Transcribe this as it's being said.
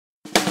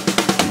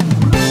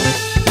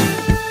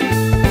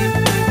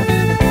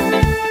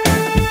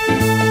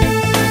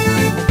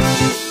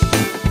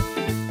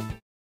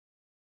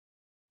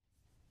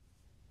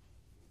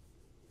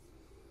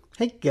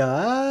Hey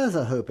guys,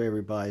 I hope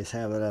everybody's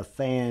having a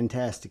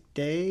fantastic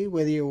day.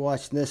 Whether you're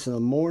watching this in the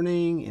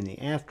morning, in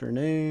the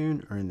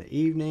afternoon, or in the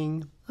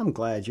evening, I'm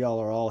glad y'all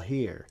are all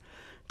here.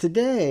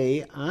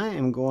 Today, I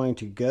am going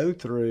to go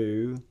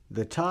through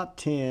the top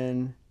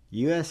 10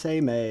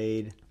 USA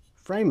made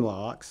frame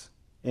locks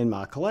in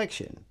my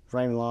collection.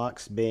 Frame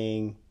locks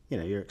being,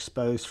 your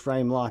exposed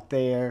frame lock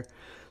there.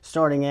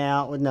 Starting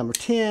out with number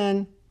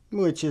 10,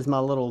 which is my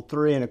little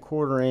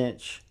 3¼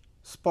 inch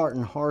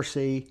Spartan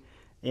Harsey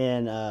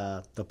in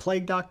the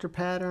Plague Doctor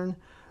pattern.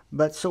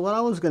 But so what I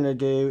was going to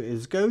do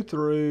is go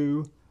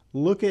through,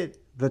 look at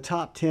the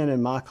top 10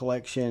 in my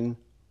collection,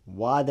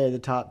 why they're the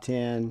top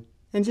 10,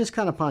 and just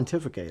kind of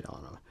pontificate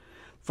on them.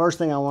 First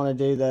thing I want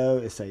to do though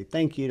is say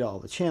thank you to all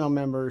the channel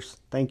members.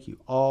 Thank you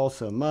all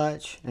so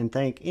much, and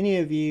thank any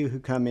of you who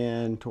come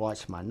in to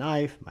watch my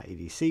knife, my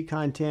EDC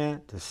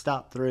content, to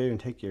stop through and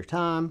take your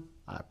time.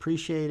 I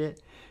appreciate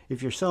it.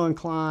 If you're so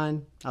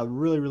inclined, I would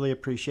really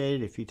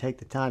appreciate it if you take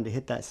the time to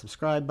hit that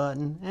subscribe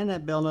button and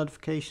that bell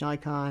notification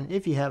icon.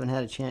 If you haven't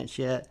had a chance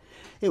yet,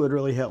 it would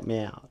really help me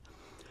out.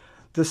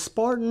 The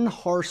Spartan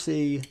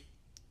Harsey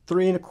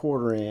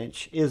 3¼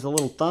 inch is a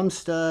little thumb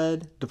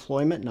stud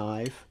deployment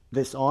knife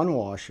that's on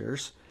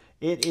washers.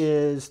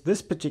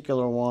 This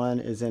particular one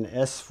is an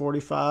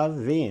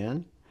S45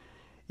 VN.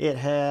 It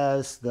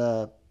has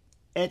the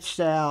etched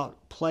out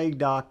Plague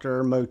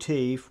Doctor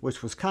motif,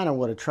 which was kind of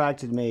what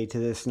attracted me to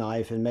this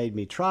knife and made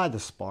me try the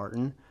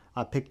Spartan.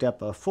 I picked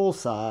up a full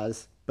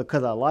size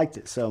because I liked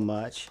it so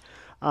much.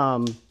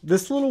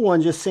 This little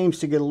one just seems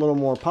to get a little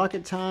more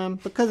pocket time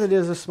because it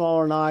is a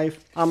smaller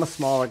knife. I'm a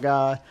smaller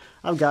guy.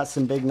 I've got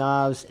some big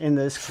knives in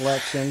this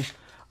collection,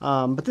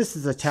 but this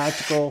is a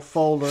tactical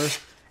folder.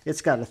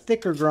 It's got a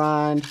thicker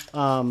grind,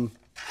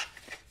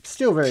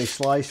 still very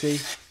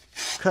slicey.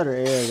 Cutter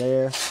air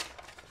there.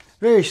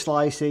 Very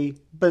slicey,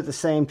 but at the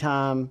same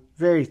time,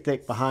 very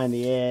thick behind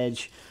the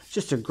edge.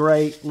 Just a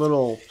great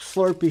little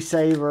Slurpee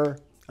saver,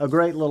 a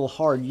great little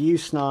hard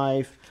use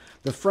knife.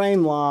 The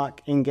frame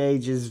lock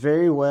engages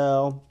very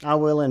well. I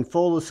will, in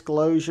full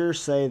disclosure,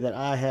 say that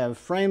I have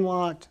frame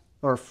locked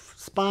or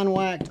spine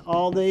whacked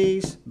all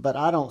these, but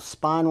I don't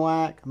spine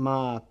whack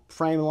my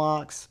frame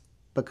locks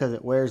because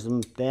it wears them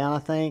down, I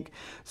think.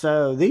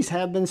 So these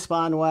have been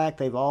spine whacked.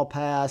 They've all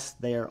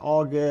passed. They are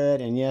all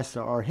good. And yes,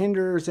 there are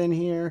Hinderers in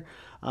here.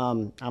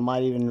 I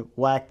might even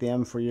whack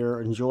them for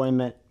your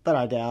enjoyment, but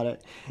I doubt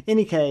it. In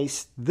any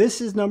case, this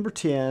is number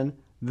 10.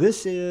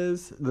 This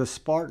is the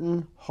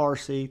Spartan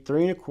Harsey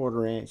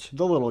 3¼ inch,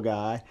 the little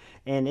guy,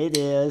 and it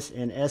is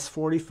an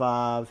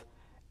S45.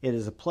 It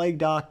is a Plague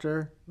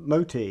Doctor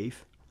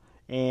motif,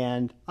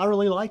 and I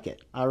really like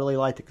it. I really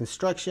like the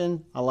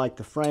construction. I like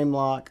the frame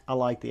lock. I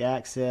like the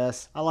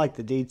access. I like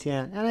the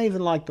detent, and I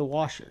even like the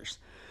washers.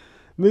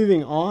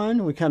 Moving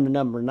on, we come to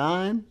number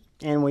 9,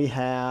 and we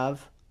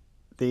have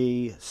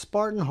the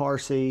Spartan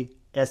Harsey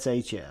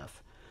SHF.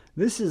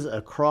 This is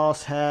a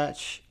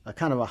crosshatch, a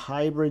kind of a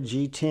hybrid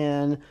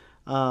G10,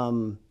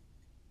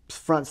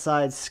 front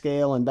side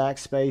scale and back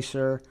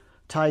spacer,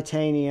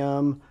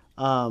 titanium,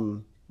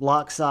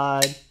 lock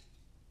side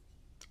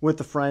with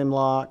the frame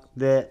lock.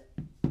 That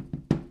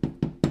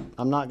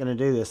I'm not going to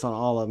do this on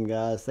all of them,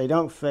 guys. They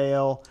don't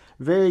fail.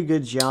 Very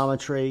good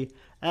geometry.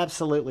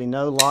 Absolutely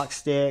no lock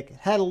stick.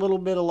 Had a little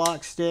bit of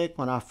lock stick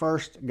when I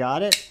first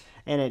got it,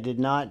 and it did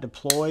not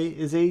deploy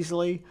as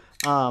easily.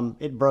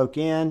 It broke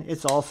in.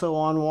 It's also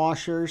on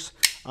washers,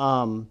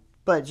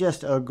 but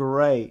just a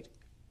great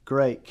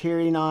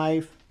carry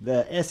knife.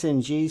 The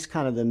SNG is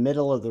kind of the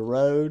middle of the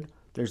road.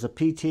 There's a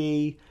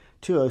PT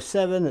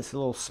 207 that's a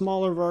little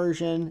smaller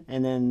version,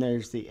 and then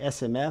there's the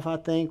SMF, I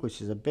think,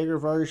 which is a bigger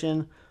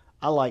version.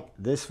 I like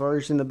this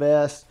version the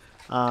best.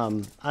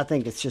 I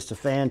think it's just a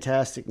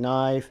fantastic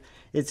knife.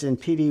 It's in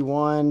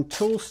PD1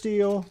 tool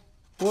steel.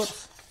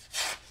 Whoops.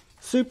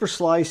 Super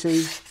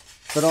slicey,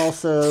 but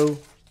also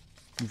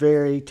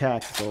very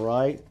tactical,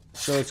 right?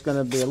 So it's going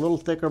to be a little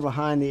thicker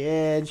behind the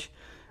edge,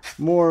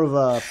 more of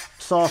a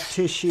soft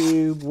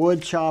tissue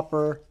wood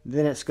chopper.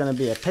 Then it's going to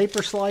be a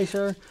paper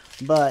slicer,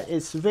 but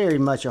it's very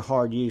much a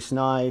hard use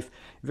knife,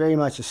 very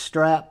much a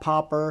strap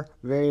popper,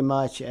 very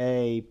much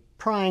a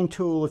prying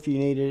tool if you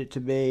needed it to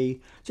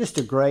be. Just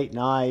a great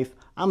knife.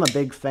 I'm a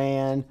big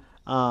fan.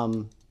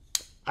 I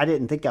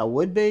didn't think I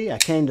would be. I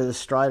came to the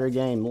Strider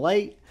game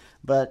late,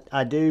 but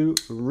I do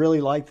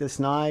really like this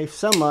knife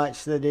so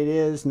much that it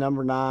is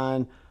number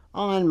 9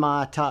 on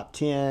my top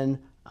 10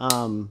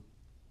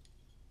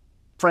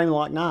 frame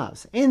lock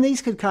knives. And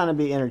these could kind of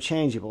be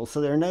interchangeable,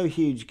 so there are no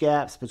huge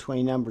gaps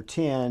between number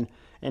 10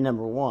 and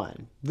number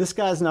 1. This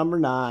guy's number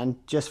 9,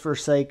 just for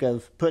sake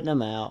of putting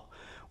them out,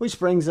 which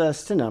brings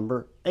us to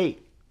number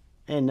 8.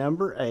 And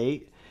number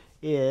 8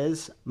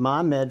 is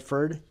my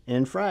Medford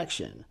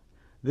Infraction.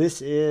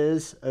 This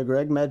is a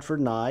Greg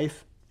Medford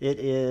knife. It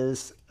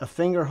is a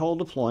finger hole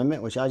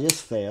deployment, which I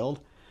just failed.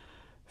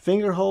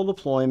 Finger hole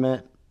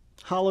deployment,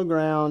 hollow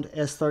ground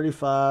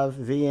S35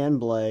 VN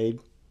blade.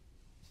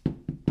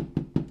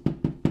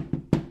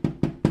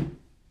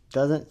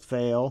 Doesn't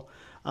fail.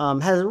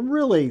 Has a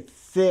really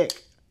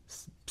thick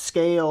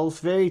scales,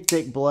 very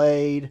thick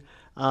blade,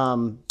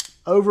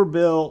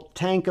 overbuilt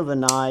tank of a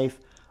knife.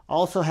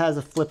 Also has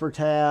a flipper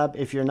tab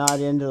if you're not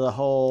into the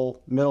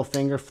whole middle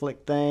finger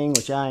flick thing,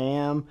 which I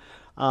am.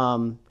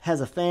 Has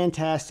a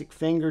fantastic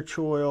finger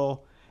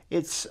choil.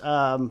 It's,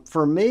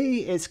 for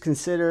me, it's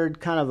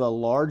considered kind of a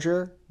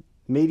larger,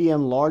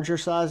 medium, larger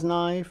size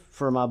knife.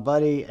 For my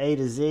buddy A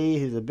to Z,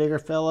 who's a bigger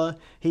fella,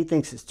 he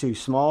thinks it's too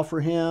small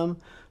for him.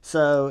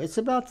 So it's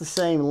about the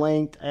same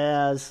length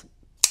as,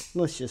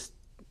 it's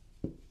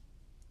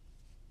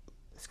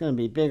going to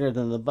be bigger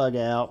than the bug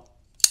out,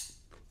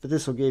 but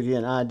this will give you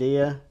an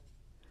idea.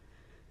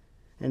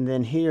 And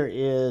then here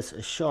is a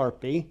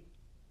Sharpie.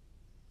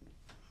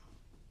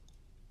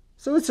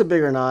 So it's a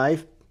bigger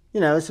knife. You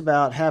know, it's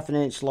about ½ an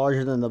inch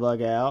larger than the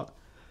bug out.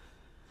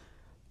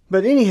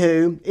 But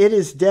anywho, it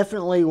is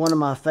definitely one of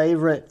my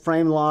favorite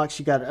frame locks.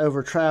 You got to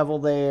over travel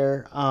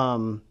there.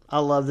 I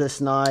love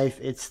this knife.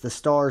 It's the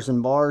stars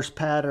and bars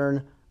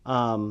pattern.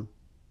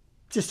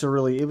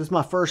 It was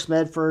my first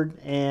Medford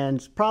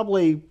and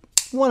probably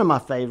one of my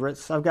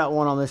favorites. I've got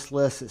one on this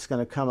list that's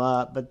going to come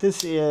up, but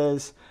this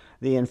is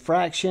the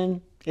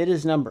Infraction. It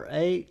is number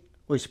 8,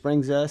 which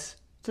brings us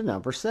to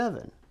number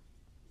 7.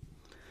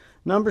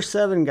 Number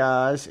 7,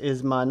 guys,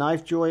 is my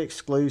Knife Joy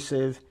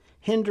exclusive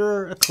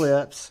Hinderer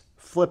Eklipse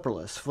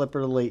flipperless Flipper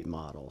Elite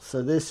model.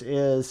 So this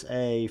is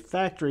a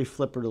factory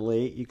Flipper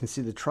Elite. You can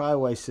see the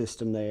tri-way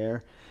system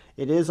there.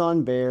 It is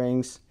on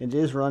bearings. It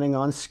is running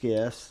on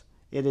skiffs.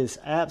 It is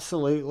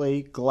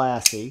absolutely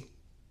glassy.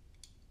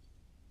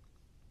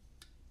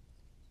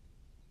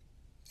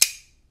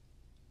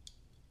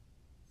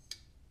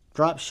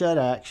 Drop shut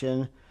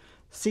action,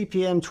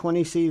 CPM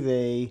 20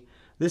 CV.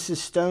 This is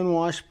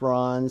stonewash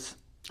bronze.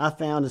 I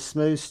found a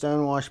smooth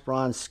stonewash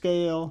bronze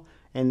scale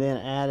and then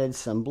added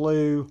some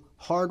blue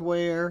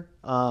hardware,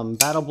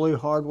 battle blue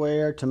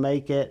hardware to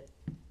make it,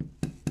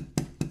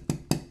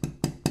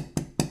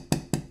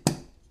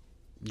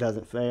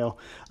 doesn't fail,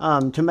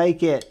 to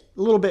make it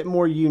a little bit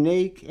more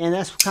unique, and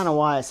that's kind of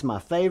why it's my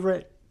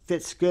favorite.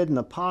 Fits good in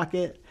the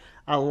pocket.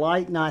 I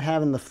like not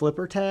having the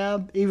flipper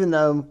tab, even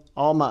though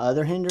all my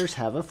other Hinderers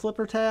have a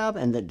flipper tab,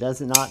 and that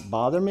does not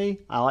bother me.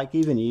 I like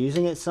even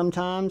using it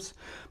sometimes,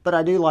 but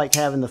I do like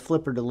having the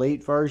flipper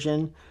delete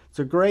version. It's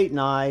a great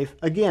knife.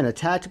 Again, a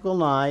tactical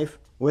knife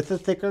with a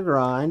thicker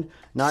grind.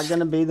 Not going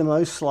to be the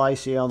most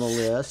slicey on the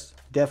list.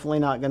 Definitely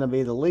not going to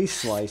be the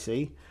least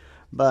slicey,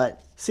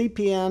 but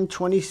CPM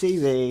 20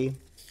 CV,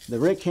 the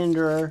Rick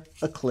Hinderer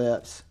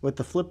Eklipse with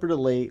the flipper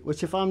delete,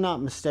 which if I'm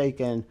not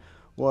mistaken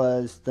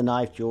was the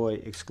Knife Joy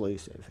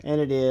exclusive.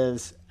 And it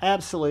is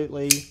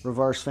absolutely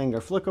reverse finger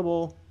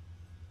flickable,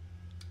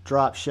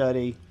 drop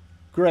shutty,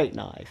 great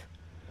knife.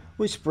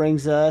 Which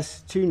brings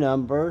us to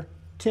number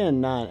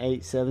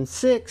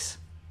 109876,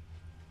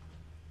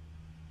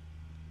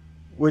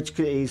 which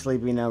could easily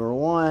be number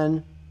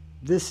 1.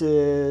 This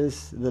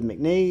is the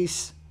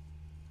McNees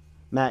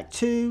Mac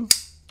 2,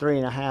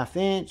 3.5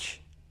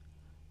 inch.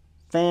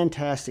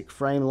 Fantastic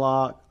frame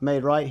lock,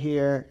 made right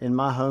here in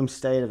my home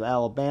state of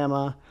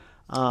Alabama.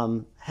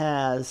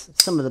 Has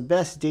some of the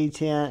best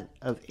detent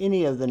of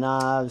any of the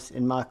knives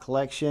in my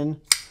collection.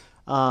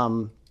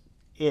 It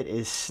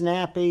is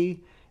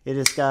snappy. It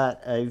has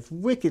got a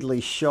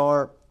wickedly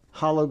sharp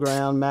hollow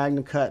ground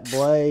Magna Cut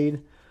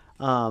blade.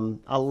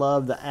 I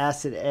love the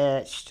acid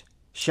etched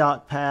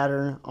shock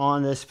pattern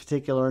on this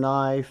particular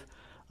knife.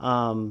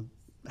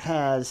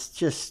 Has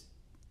just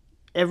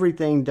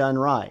everything done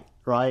right.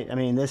 I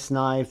mean, this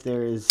knife,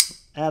 there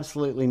is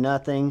absolutely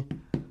nothing,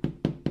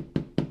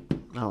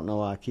 I don't know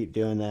why I keep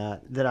doing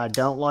that I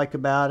don't like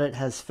about it.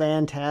 Has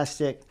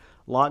fantastic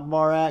lock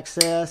bar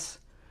access.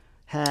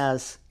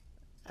 Has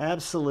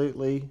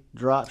absolutely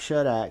drop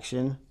shut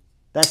action.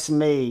 That's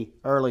me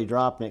early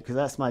dropping it because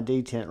that's my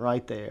detent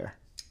right there.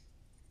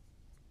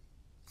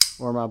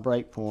 Or my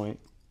break point.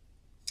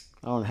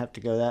 I don't have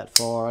to go that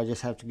far. I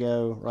just have to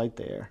go right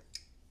there.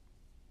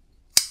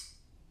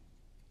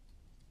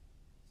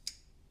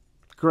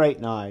 Great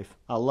knife.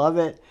 I love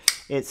it.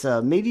 It's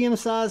a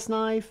medium-sized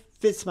knife.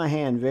 Fits my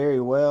hand very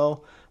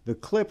well. The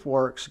clip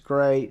works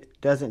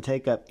great. Doesn't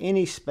take up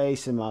any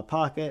space in my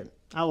pocket.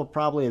 I will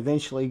probably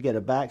eventually get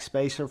a back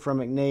spacer from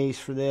McNees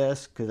for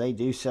this because they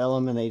do sell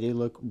them and they do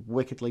look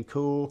wickedly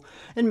cool.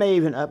 And may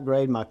even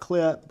upgrade my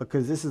clip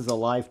because this is a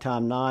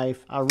lifetime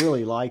knife. I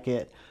really like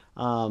it.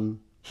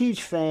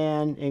 Huge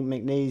fan in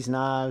McNees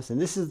knives. And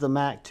this is the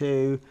Mac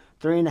 2,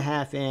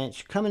 3.5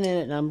 inch, coming in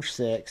at number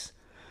 6,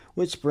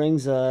 which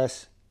brings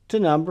us to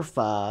number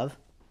 5.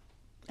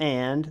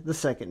 And the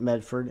second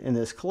Medford in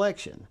this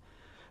collection.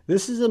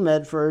 This is a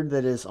Medford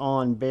that is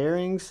on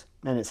bearings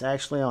and it's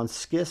actually on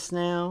skiffs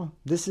now.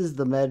 This is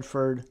the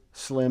Medford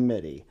Slim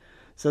Midi.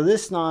 So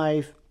this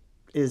knife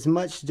is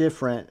much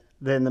different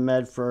than the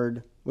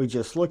Medford we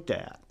just looked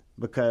at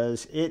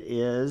because it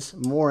is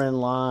more in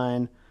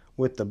line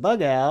with the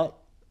bug out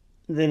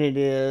than it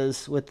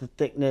is with the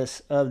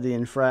thickness of the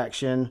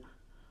Infraction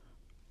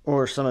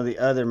or some of the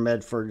other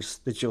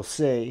Medfords that you'll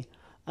see.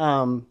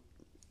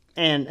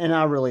 And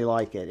I really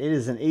like it. It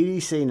is an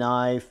EDC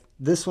knife.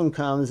 This one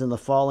comes in the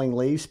falling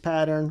leaves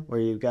pattern, where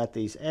you've got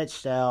these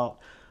etched out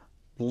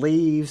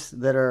leaves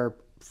that are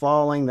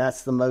falling.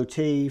 That's the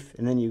motif.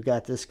 And then you've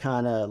got this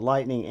kind of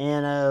lightning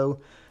anno.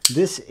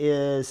 This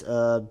is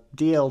a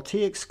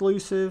DLT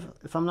exclusive,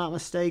 if I'm not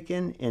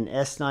mistaken, in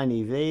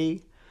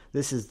S90V.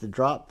 This is the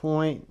drop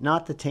point,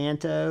 not the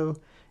Tanto.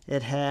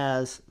 It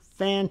has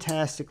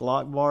fantastic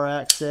lock bar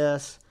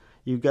access.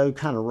 You go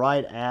kind of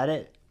right at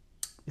it.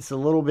 It's a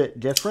little bit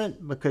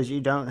different because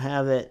you don't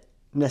have it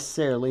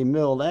necessarily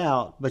milled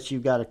out, but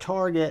you've got a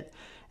target,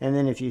 and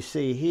then if you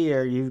see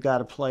here, you've got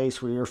a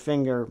place where your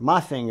finger,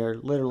 my finger,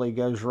 literally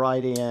goes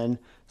right in,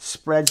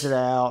 spreads it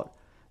out,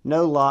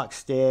 no lock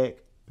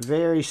stick,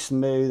 very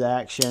smooth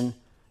action,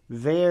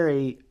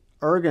 very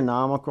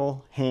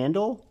ergonomical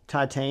handle,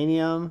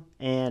 titanium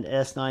and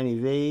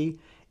S90V.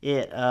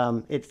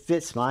 It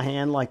fits my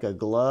hand like a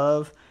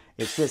glove.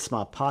 It fits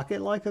my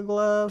pocket like a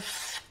glove.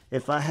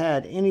 If I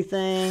had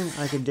anything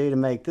I could do to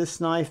make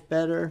this knife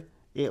better,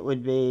 it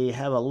would be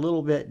have a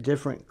little bit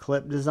different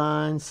clip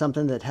design,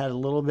 something that had a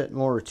little bit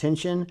more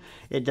retention.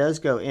 It does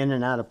go in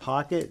and out of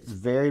pocket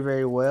very,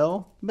 very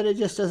well, but it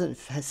just doesn't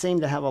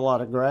seem to have a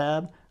lot of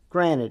grab.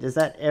 Granted, is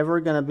that ever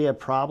going to be a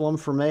problem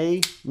for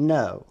me?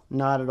 No,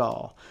 not at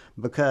all,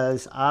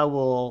 because I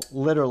will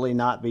literally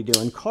not be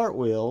doing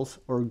cartwheels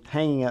or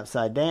hanging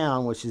upside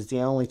down, which is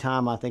the only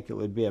time I think it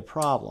would be a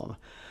problem.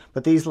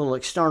 But these little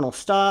external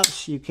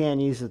stops, you can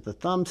use at the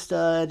thumb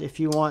stud if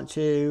you want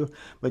to,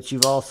 but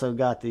you've also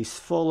got these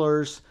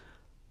fullers.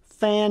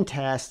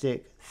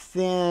 Fantastic,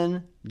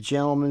 thin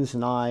gentleman's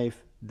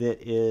knife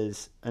that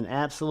is an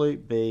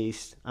absolute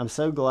beast. I'm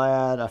so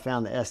glad I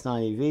found the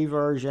S90V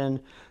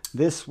version.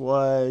 This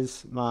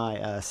was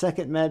my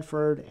second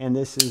Medford, and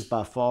this is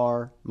by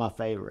far my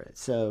favorite.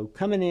 So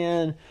coming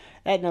in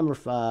at number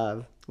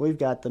 5, we've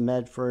got the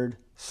Medford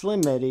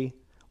Slim Midi,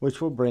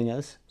 which will bring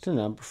us to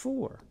number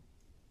 4.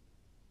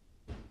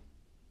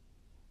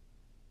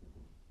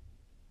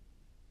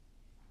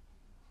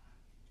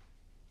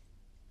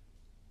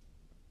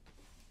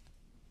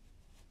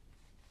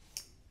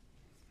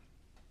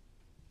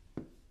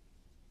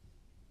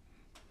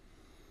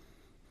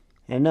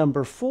 And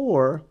number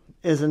 4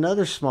 is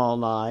another small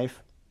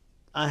knife.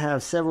 I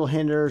have several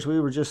Hinderers. We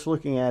were just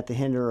looking at the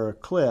Hinderer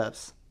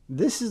Eklipse.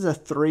 This is a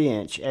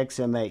 3-inch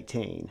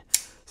XM18.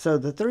 So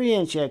the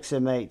 3-inch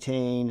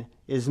XM18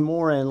 is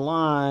more in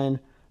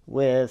line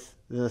with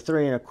the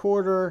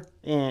 3¼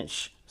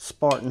 inch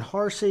Spartan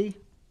Harsey.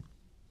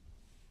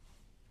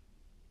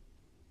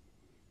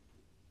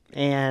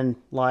 And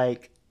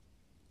like,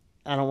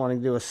 I don't want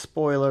to do a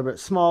spoiler, but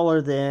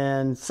smaller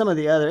than some of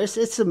the other.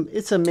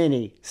 It's a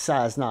mini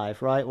size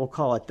knife, right? We'll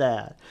call it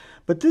that.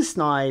 But this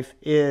knife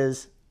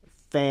is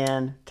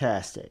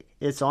fantastic.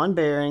 It's on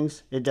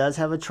bearings. It does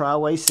have a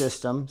tri-way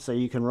system, so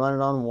you can run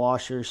it on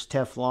washers,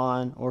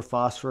 Teflon, or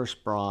phosphorus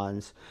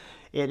bronze.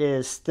 It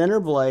is thinner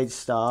blade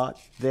stock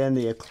than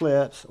the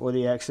Eklipse or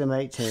the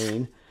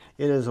XM18.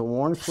 It is a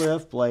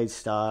Wharncliffe blade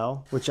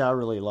style, which I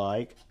really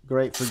like.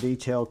 Great for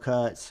detail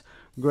cuts.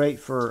 Great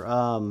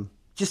for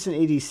just an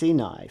EDC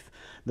knife.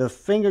 The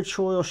finger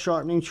choil,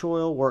 sharpening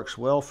choil, works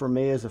well for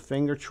me as a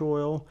finger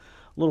choil.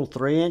 Little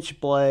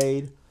 3-inch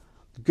blade,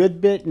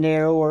 good bit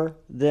narrower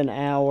than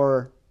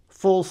our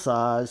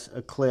full-size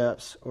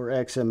Eklipse or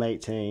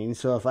XM18.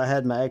 So if I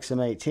had my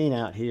XM18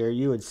 out here,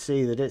 you would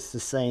see that it's the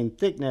same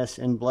thickness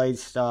in blade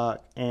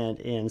stock and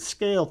in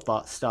scale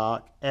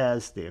stock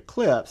as the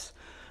Eklipse.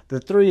 The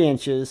 3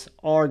 inches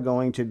are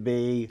going to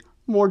be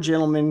more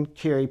gentleman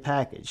carry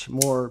package,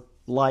 more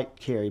light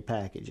carry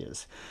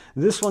packages.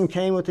 This one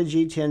came with a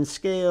G10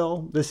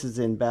 scale. This is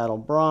in battle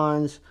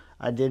bronze.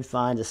 I did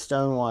find a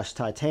stonewashed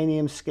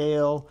titanium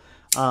scale,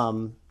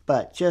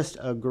 but just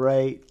a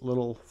great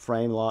little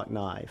frame lock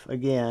knife.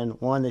 Again,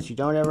 one that you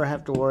don't ever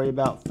have to worry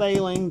about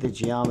failing. The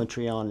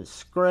geometry on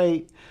it's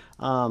great.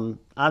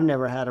 I've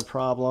never had a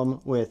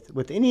problem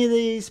with any of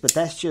these, but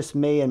that's just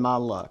me and my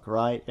luck,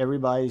 right?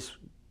 Everybody's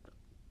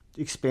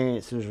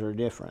experiences are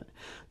different.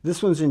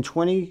 This one's in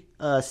 20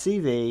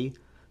 CV.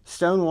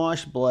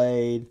 Stonewash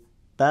blade,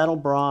 battle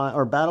bronze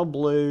or battle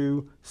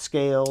blue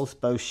scales,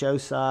 both show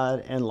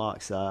side and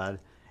lock side,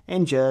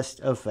 and just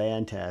a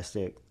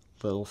fantastic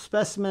little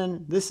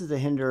specimen. This is the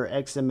Hinderer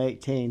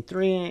XM18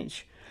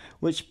 3-inch,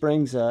 which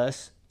brings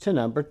us to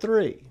number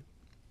 3.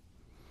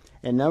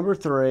 And number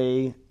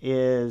 3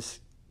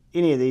 is,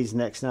 any of these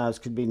next knives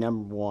could be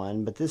number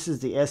 1, but this is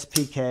the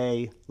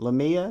SPK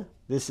Lamia.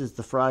 This is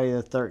the Friday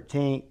the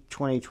 13th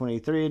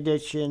 2023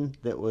 edition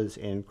that was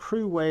in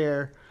crew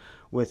wear,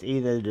 with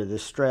either the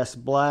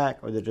distressed black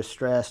or the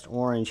distressed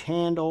orange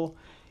handle.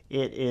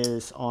 It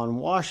is on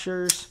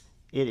washers.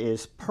 It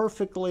is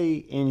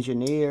perfectly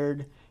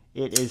engineered.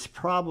 It is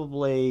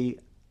probably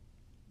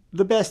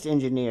the best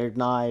engineered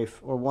knife,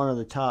 or one of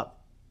the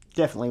top,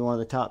 definitely one of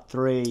the top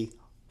 3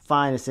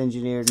 finest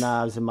engineered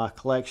knives in my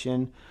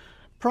collection.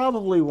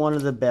 Probably one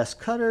of the best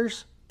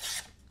cutters.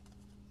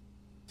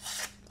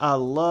 I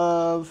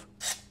love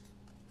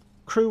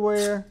crew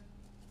wear.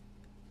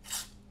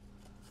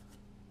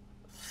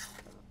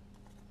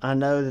 I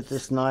know that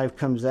this knife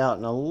comes out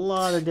in a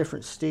lot of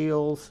different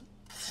steels,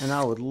 and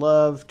I would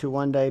love to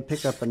one day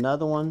pick up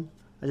another one.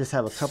 I just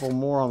have a couple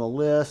more on the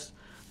list,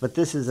 but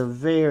this is a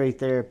very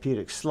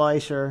therapeutic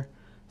slicer.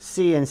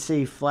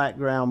 CNC flat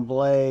ground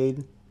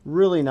blade,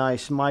 really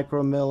nice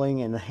micro milling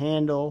in the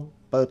handle,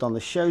 both on the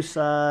show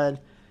side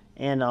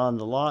and on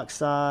the lock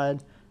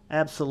side.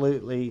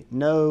 Absolutely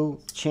no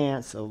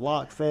chance of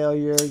lock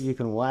failure. You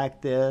can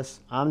whack this.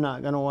 I'm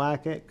not going to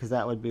whack it because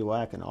that would be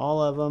whacking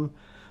all of them.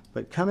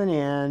 But coming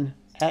in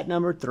at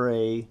number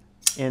 3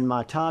 in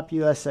my top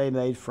USA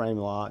made frame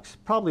locks,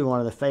 probably one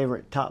of the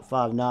favorite top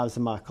 5 knives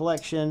in my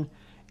collection,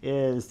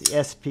 is the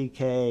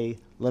SPK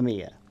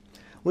Lamia,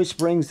 which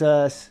brings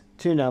us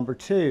to number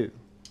 2.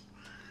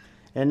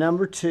 And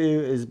number 2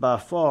 is by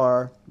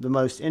far the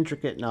most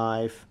intricate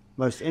knife,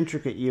 most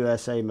intricate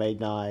USA made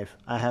knife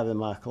I have in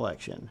my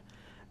collection.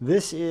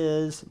 This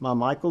is my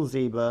Michael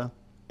Zieba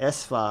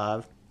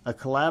S5, a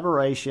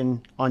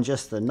collaboration on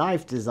just the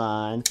knife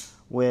design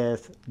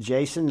with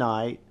Jason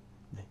Knight,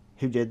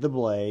 who did the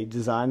blade,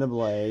 designed the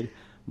blade.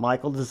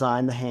 Michael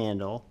designed the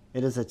handle.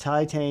 It is a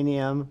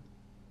titanium,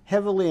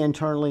 heavily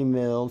internally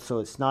milled, so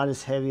it's not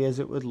as heavy as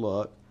it would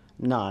look,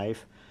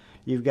 knife.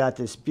 You've got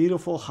this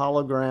beautiful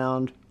hollow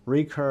ground,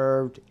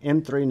 recurved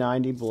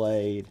M390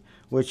 blade,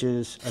 which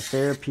is a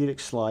therapeutic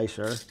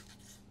slicer.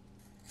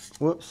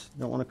 Whoops,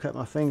 don't want to cut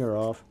my finger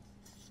off.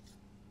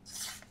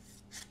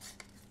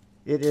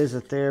 It is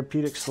a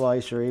therapeutic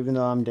slicer, even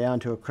though I'm down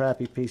to a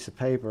crappy piece of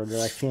paper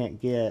that I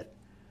can't get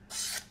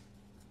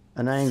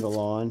an angle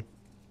on.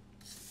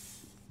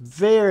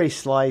 Very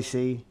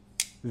slicey,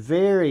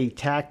 very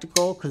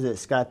tactical because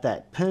it's got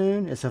that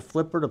poon. It's a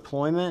flipper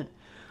deployment.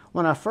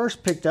 When I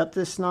first picked up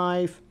this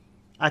knife,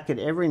 I could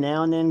every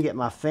now and then get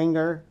my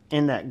finger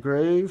in that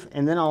groove,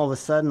 and then all of a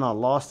sudden I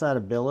lost that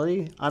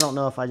ability. I don't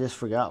know if I just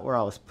forgot where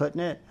I was putting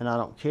it and I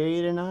don't carry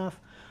it enough,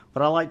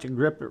 but I like to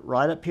grip it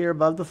right up here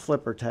above the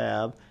flipper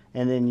tab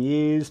and then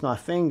use my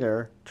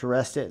finger to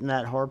rest it in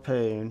that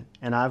harpoon,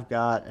 and I've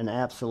got an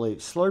absolute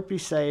Slurpee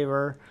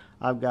saver.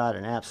 I've got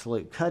an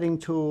absolute cutting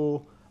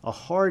tool, a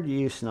hard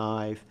use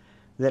knife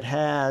that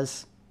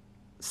has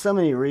so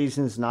many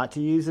reasons not to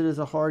use it as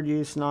a hard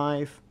use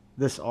knife.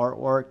 This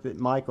artwork that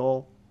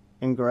Michael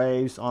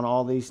engraves on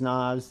all these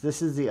knives,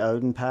 this is the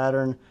Odin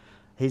pattern.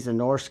 He's a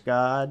Norse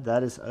god.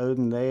 That is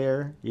Odin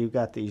there. You've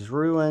got these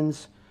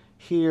ruins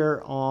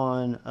here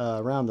on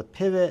around the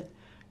pivot.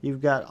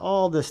 You've got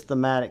all this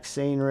thematic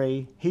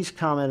scenery. He's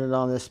commented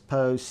on this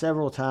post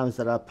several times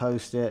that I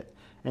post it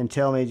and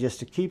tell me just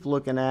to keep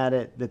looking at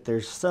it, that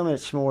there's so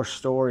much more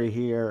story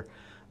here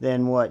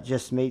than what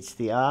just meets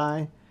the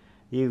eye.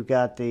 You've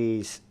got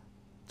these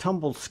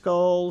tumbled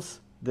skulls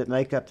that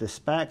make up this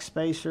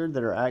backspacer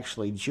that are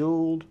actually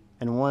jeweled,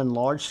 and one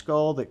large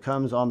skull that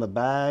comes on the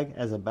bag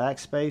as a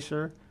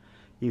backspacer.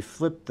 You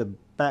flip the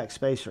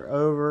backspacer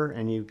over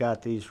and you've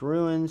got these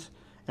ruins,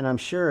 and I'm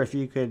sure if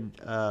you could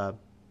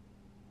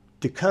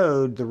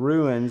decode the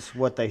ruins,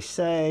 what they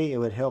say, it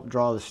would help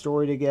draw the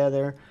story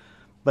together.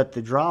 But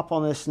the drop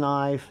on this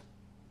knife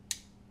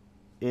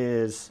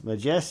is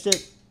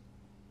majestic.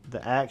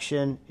 The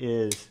action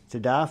is to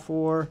die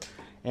for,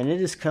 and it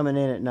is coming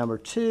in at number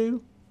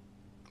 2.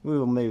 We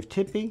will move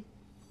Tippy,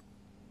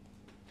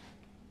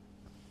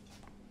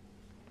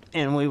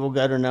 and we will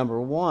go to number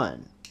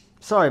 1.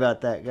 Sorry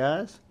about that,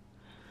 guys.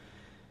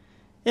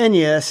 And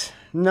yes,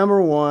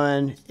 number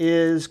 1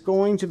 is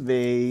going to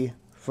be,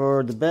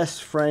 for the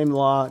best frame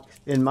lock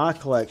in my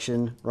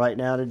collection right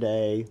now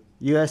today,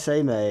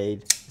 USA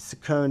made, it's the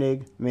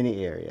Koenig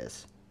Mini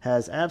Aries.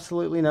 Has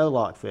absolutely no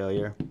lock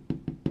failure.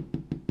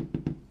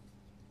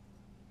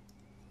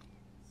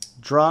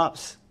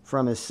 Drops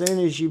from as soon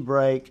as you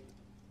break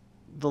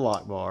the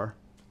lock bar.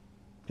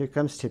 Here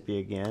comes Tippy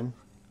again.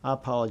 I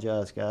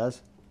apologize,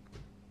 guys.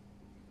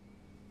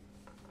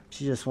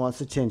 She just wants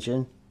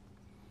attention.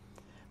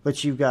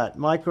 But you've got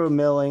micro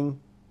milling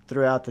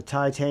throughout the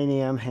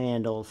titanium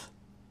handles,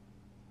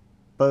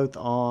 both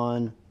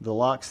on the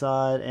lock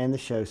side and the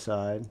show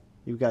side.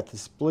 You've got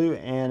this blue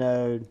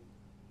anode,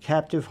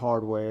 captive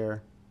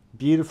hardware,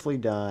 beautifully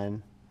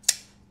done.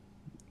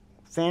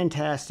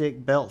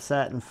 Fantastic belt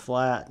satin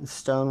flat and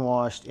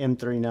stone-washed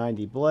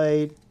M390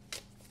 blade.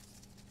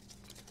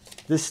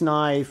 This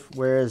knife,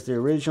 whereas the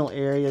original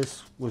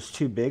Aries was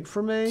too big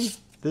for me,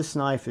 this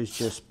knife is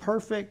just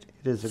perfect.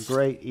 It is a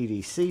great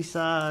EDC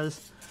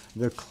size.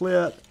 The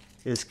clip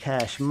is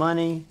cash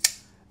money.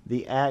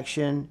 The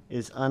action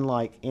is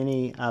unlike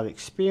any I've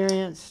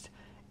experienced,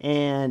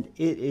 and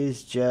it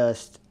is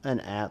just an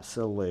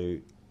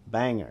absolute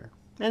banger.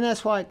 And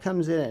that's why it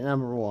comes in at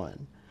number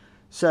 1.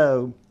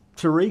 So,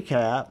 to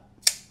recap,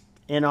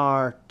 in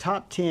our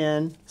top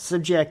 10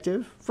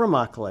 subjective from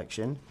my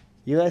collection,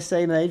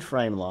 USA made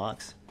frame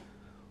locks,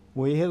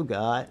 we have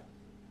got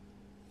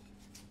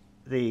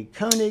the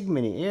Koenig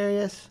Mini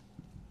Aries.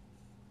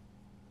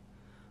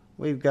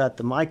 We've got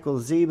the Michael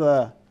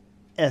Zieba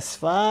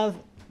S5.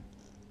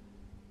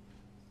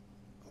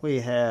 We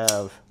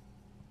have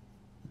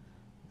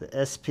the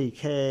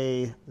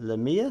SPK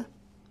Lamia.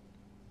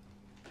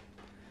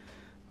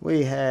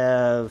 We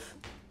have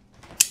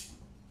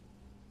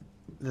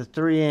the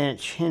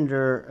 3-inch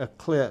Hinderer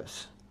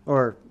Eklipse,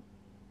 or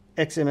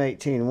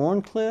XM18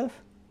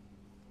 Warncliffe.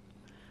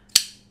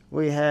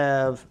 We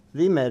have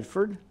the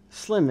Medford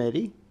Slim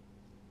Midi.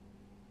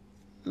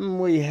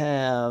 We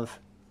have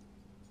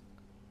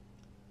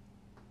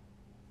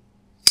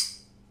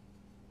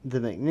the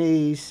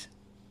McNees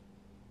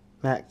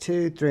Mac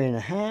 2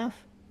 3.5.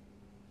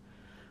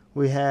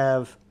 We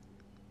have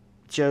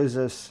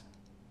Joseph's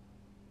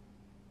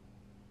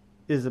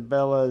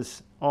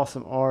Isabella's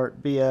Awesome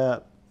Art Be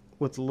Up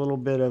with a little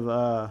bit of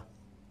our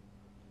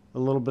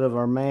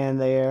man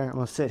there. I'm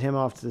gonna set him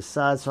off to the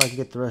side so I can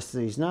get the rest of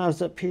these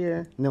knives up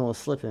here, and then we'll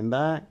slip him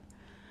back.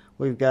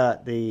 We've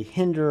got the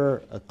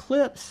Hinderer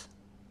Eklipse.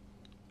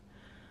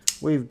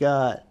 We've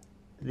got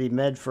the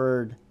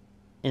Medford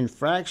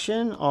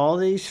Infraction. All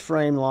these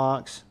frame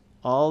locks,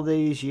 all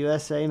these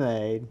USA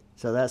made.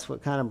 So that's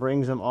what kind of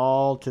brings them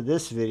all to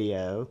this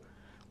video,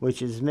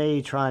 which is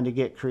me trying to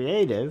get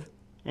creative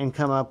and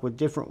come up with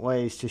different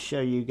ways to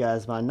show you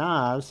guys my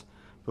knives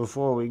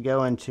before we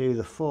go into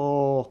the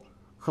full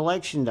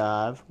collection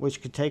dive,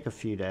 which could take a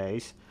few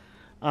days.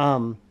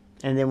 And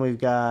then we've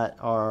got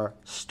our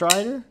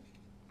Strider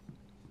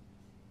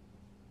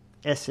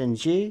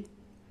SNG,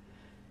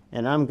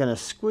 and I'm gonna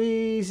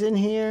squeeze in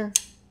here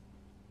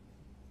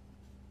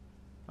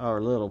our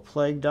little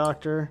Plague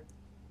Doctor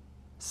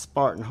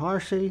Spartan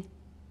Harsey,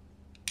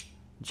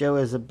 Joe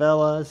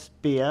Isabella's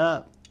Be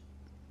Up,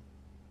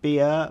 Be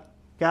Up.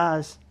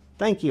 Guys,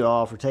 thank you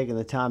all for taking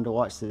the time to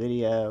watch the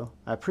video.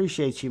 I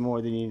appreciate you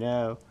more than you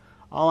know.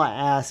 All I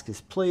ask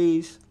is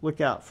please look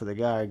out for the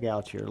guy or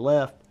gal to your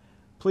left.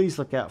 Please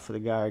look out for the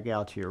guy or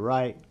gal to your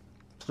right.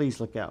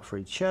 Please look out for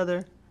each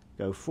other.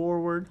 Go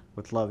forward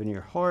with love in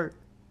your heart.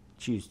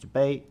 Choose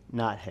debate,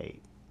 not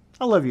hate.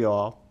 I love you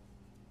all.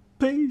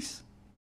 Peace.